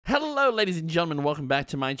ladies and gentlemen, welcome back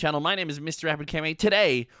to my channel. My name is Mr. Rapid Kame.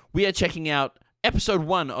 Today, we are checking out episode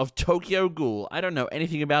 1 of Tokyo Ghoul. I don't know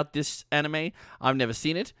anything about this anime. I've never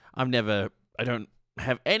seen it. I don't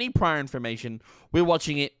have any prior information. We're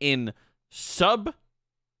watching it in sub,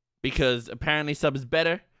 because apparently sub is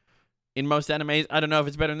better in most animes. I don't know if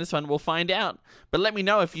it's better in this one. We'll find out. But let me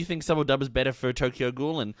know if you think sub or dub is better for Tokyo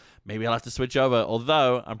Ghoul, and maybe I'll have to switch over.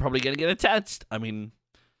 Although, I'm probably going to get attached. I mean,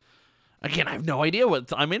 again, I have no idea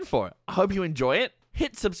what I'm in for. I hope you enjoy it.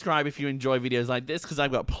 Hit subscribe if you enjoy videos like this, because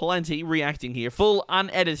I've got plenty reacting here. Full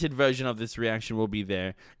unedited version of this reaction will be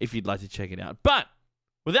there if you'd like to check it out. But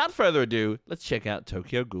without further ado, let's check out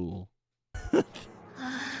Tokyo Ghoul.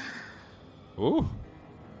 Ooh.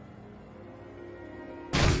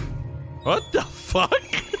 What the fuck?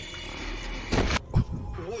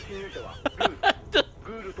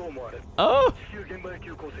 Oh.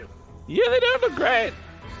 Yeah, they don't look great.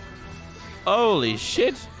 Holy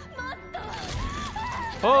shit.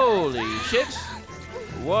 Holy shit.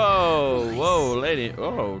 Whoa, whoa, lady.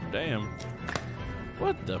 Oh, damn.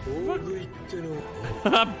 What the fuck?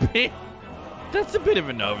 That's a bit of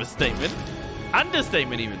an overstatement.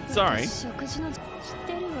 Understatement, even. Sorry.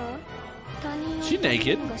 She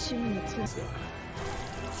naked?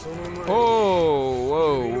 Oh,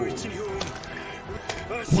 whoa.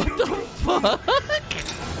 What the fuck?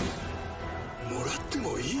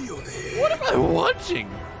 What am I watching?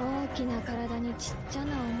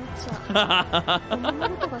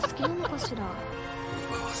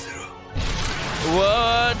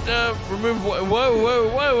 What? Remove. Whoa, whoa,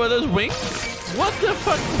 whoa. Are those wings? What the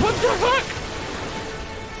fuck? What the fuck?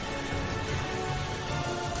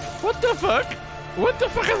 What the fuck? What the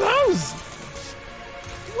fuck are those?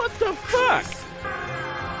 What the fuck?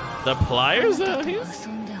 The pliers are his?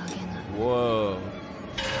 Whoa.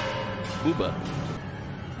 Booba.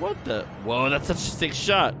 What the? Whoa, that's such a sick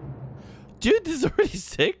shot. Dude, this is already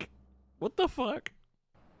sick. What the fuck?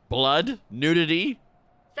 Blood, nudity,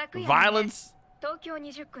 violence.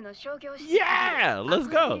 Yeah, let's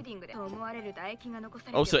go.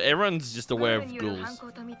 Oh, so everyone's just aware of ghouls.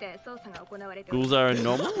 Ghouls are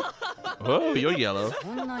normal? Oh, you're yellow.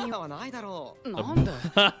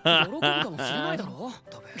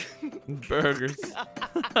 Burgers.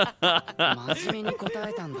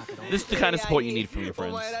 This is the kind of support you need from your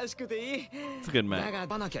friends. It's a good man. I'm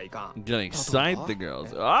gonna excite the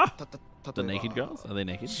girls. Ah! The naked girls? Are they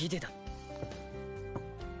naked?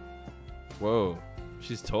 Whoa.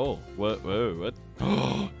 She's tall. Whoa, whoa, what?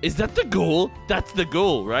 Is that the ghoul? That's the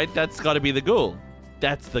ghoul, right? That's gotta be the ghoul.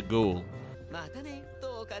 That's the ghoul.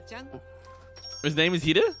 His name is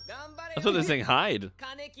Hida? I thought they were saying hide.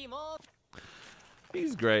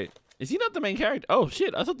 He's great. Is he not the main character? Oh,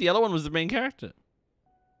 shit. I thought the yellow one was the main character.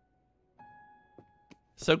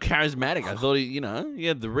 So charismatic. I thought he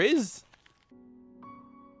had the Riz.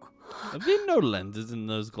 Are there no lenses in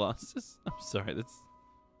those glasses? I'm sorry, that's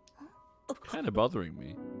kind of bothering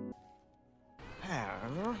me.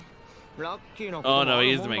 Oh no,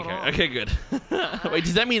 he is the main character. Okay, good. Wait,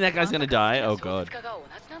 does that mean that guy's gonna die? Oh god.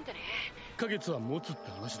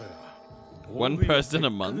 1 person a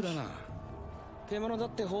month?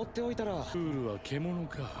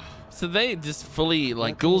 So they just fully,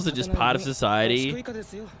 like, ghouls are just part of society.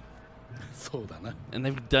 And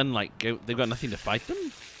they've done, like, they've got nothing to fight them?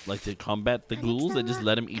 Like, to combat the ghouls? They just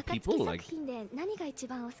let them eat people? Like,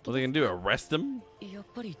 what are they gonna do? Arrest them?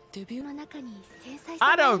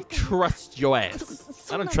 I don't trust your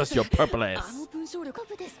ass. I don't trust your purple ass.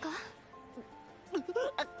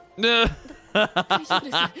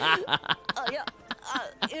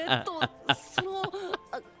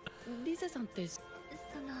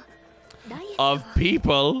 Of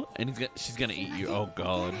people? And she's gonna eat you. Oh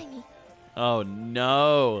god. Oh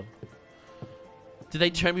no. Do they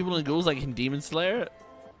turn people into ghouls like in Demon Slayer?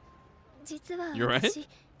 You're right?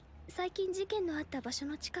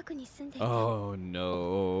 Oh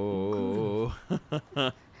no.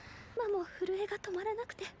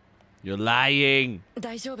 You're lying.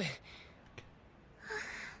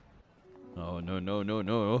 Oh no, no, no,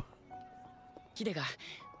 no. Hida,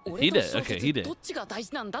 okay, Hida.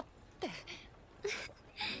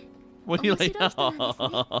 What do you like? That's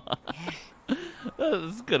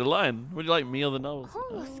a good line. Would you like me or the novels?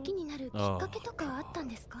 Oh.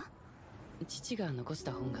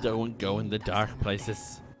 Don't go in the dark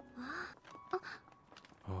places.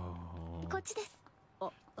 Oh.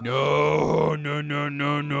 No, no, no,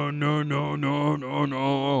 no, no, no, no, no, no,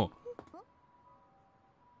 no.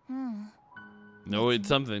 No, it's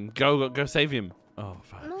something. Go save him. Oh,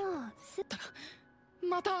 fuck.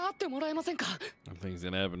 Nothing's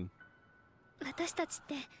gonna happen.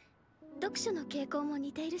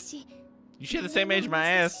 You share the same age, my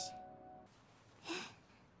ass.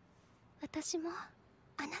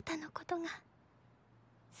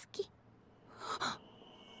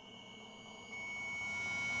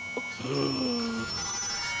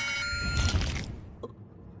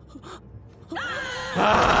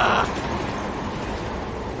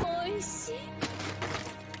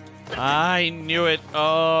 I knew it.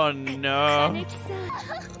 Oh no.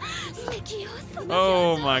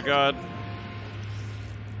 Oh my god.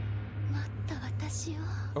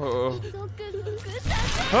 Oh.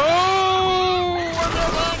 Oh!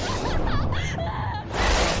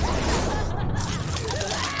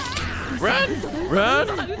 Run! Run!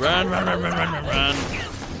 Run! Run! Run! Run! Run! Run! Run!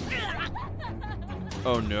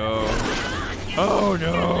 Oh no! Oh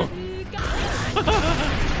no!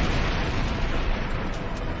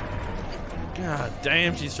 God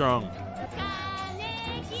damn, she's strong.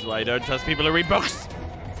 This is why I don't trust people who read books.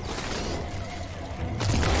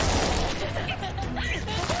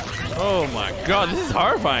 Oh my god, this is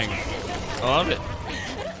horrifying. I love it.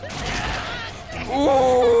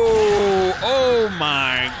 Oh, oh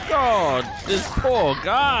my god, this poor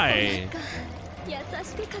guy.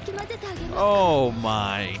 Oh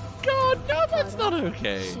my god, no, that's not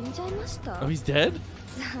okay. Oh, he's dead?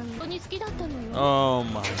 Oh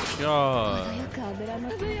my god.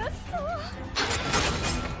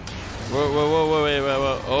 Whoa, whoa, whoa, whoa, wait, wait,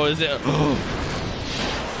 whoa. Oh, is it? Oh.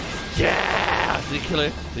 Yeah! Did he kill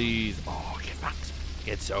her? Please. Oh, get fucked.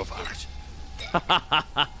 Get so fucked.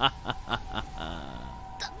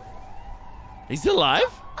 He's still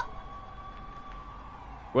alive?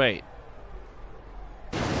 Wait.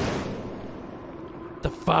 The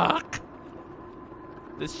fuck?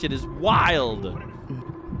 This shit is wild.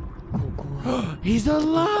 He's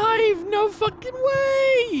alive! No fucking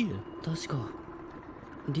way! Who's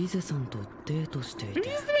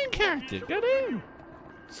the main character? Got him.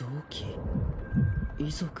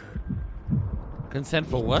 Consent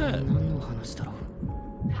for what?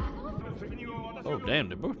 Oh damn,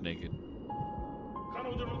 they're both naked.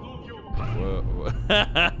 Whoa.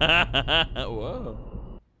 Whoa.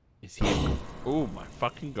 Is he? Oh my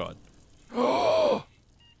fucking god.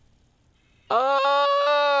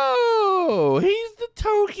 Oh, he's the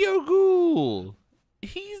Tokyo Ghoul.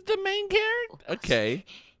 He's the main character. Okay.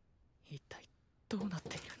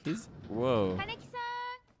 He's, whoa.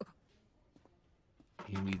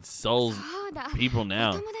 He needs souls. People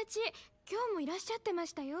now. Did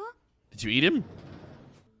you eat him?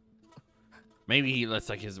 Maybe he lets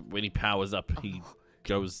like his when he powers up, he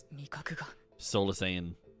goes Solar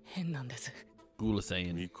Saiyan. Ghoul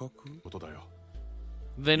Saiyan.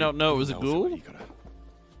 Did they not know it was a ghoul?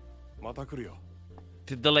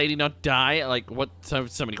 Did the lady not die? Like what? So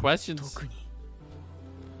many questions.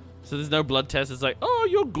 So there's no blood test. It's like, oh,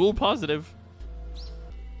 you're ghoul positive.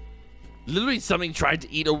 Literally, something tried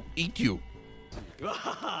to eat you.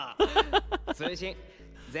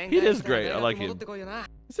 He is great. I like him.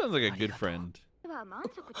 He sounds like a good friend.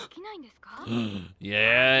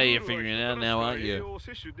 Yeah, you're figuring it out now, aren't you?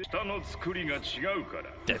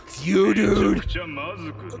 That's you, dude.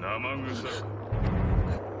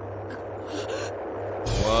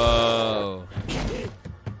 Whoa.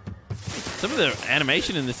 Some of the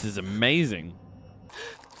animation in this is amazing.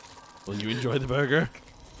 Will you enjoy the burger?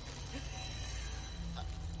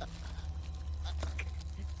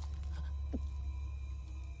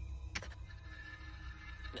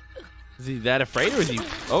 Is he that afraid, or is he?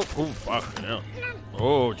 Oh, oh, fuck no!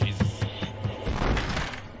 Oh, Jesus!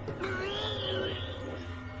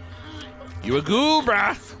 You a ghoul,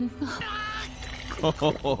 bruh!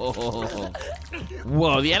 Oh.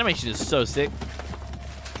 Whoa, the animation is so sick.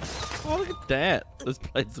 Oh, look at that! Those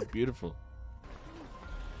plates are beautiful.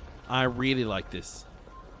 I really like this.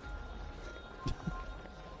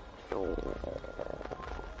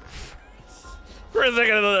 For a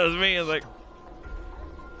second, I thought that was me. I was like.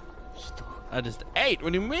 I just ate.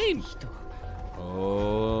 What do you mean?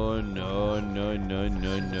 Oh no, no, no,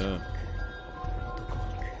 no, no.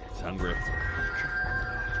 It's hungry.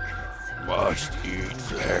 Must eat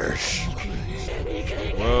flesh.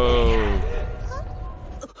 Whoa.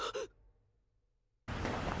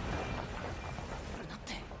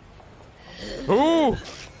 Ooh.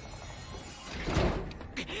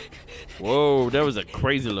 Whoa, that was a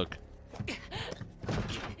crazy look.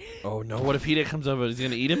 Oh no, what if Hida comes over? Is he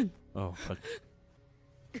gonna eat him? Oh, fuck.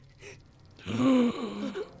 There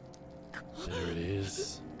it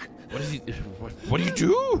is. What is he? What do you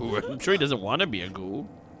do? I'm sure he doesn't want to be a ghoul.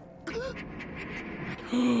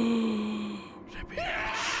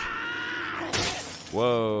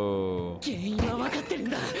 Whoa.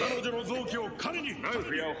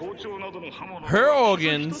 Her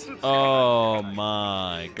organs? Oh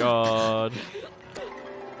my god.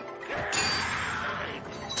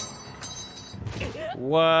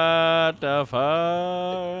 What the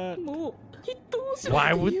fuck?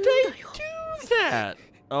 Why would they do that?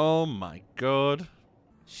 Oh my god.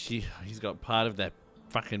 He's got part of that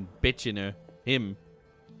fucking bitch in her. Him.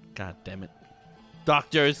 God damn it.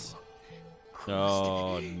 Doctors.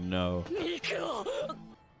 Oh no.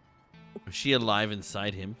 Is she alive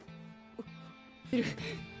inside him?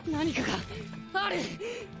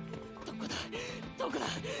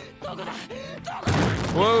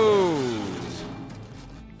 Whoa!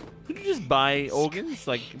 Could you just buy organs?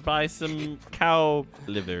 Like, buy some cow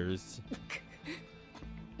livers.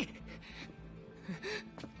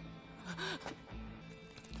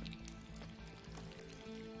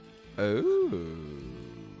 Oh.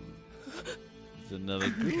 There's another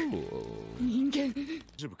ghoul.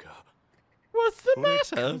 What's the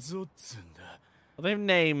matter? They have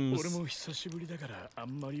names.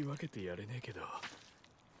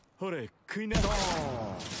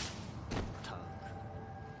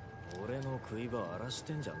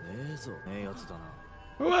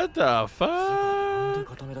 What the fuck?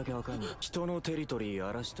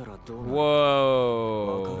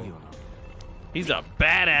 Whoa. He's a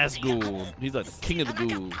badass ghoul. He's like the king of the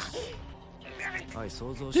ghouls.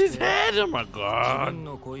 His head, oh my god.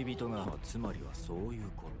 Now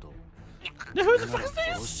who the fuck is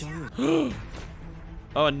this?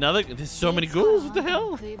 Oh, another. There's so many ghouls. What the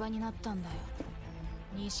hell?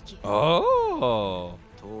 Oh.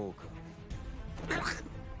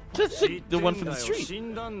 That's the one from the street.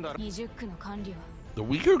 The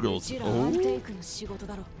weaker girls. Oh.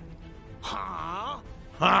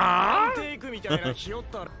 Huh?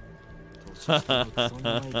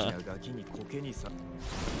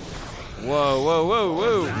 Whoa, whoa, whoa,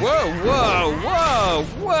 whoa, whoa, whoa, whoa,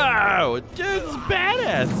 whoa! Dude's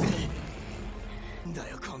badass!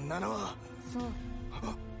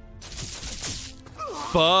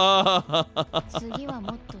 Fuck!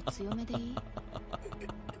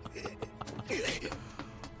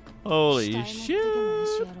 Holy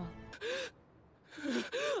shit!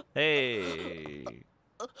 Hey!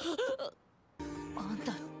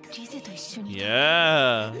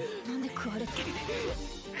 Yeah!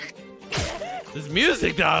 This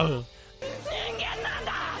music though!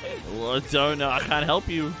 Well, I don't know, I can't help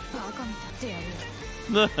you.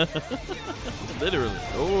 Literally.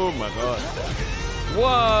 Oh my god.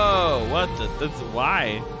 Whoa! What the? That's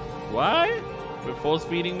why? Why? We're force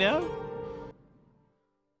feeding now?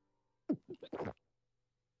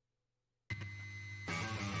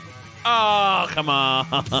 Oh, come on.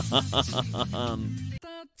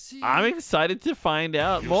 I'm excited to find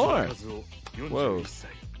out more. Whoa.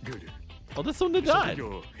 Oh, that's someone that died.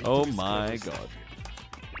 Oh my god.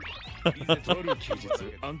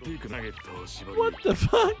 What the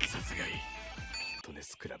fuck?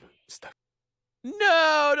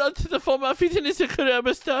 No, not to the former fitness club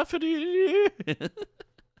stuff.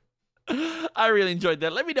 I really enjoyed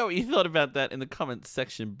that. Let me know what you thought about that in the comments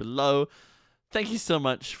section below. Thank you so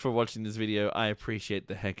much for watching this video. I appreciate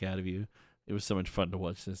the heck out of you. It was so much fun to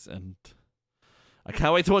watch this, and I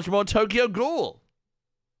can't wait to watch more Tokyo Ghoul.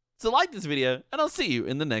 So like this video, and I'll see you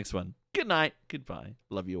in the next one. Good night. Goodbye.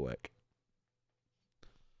 Love your work.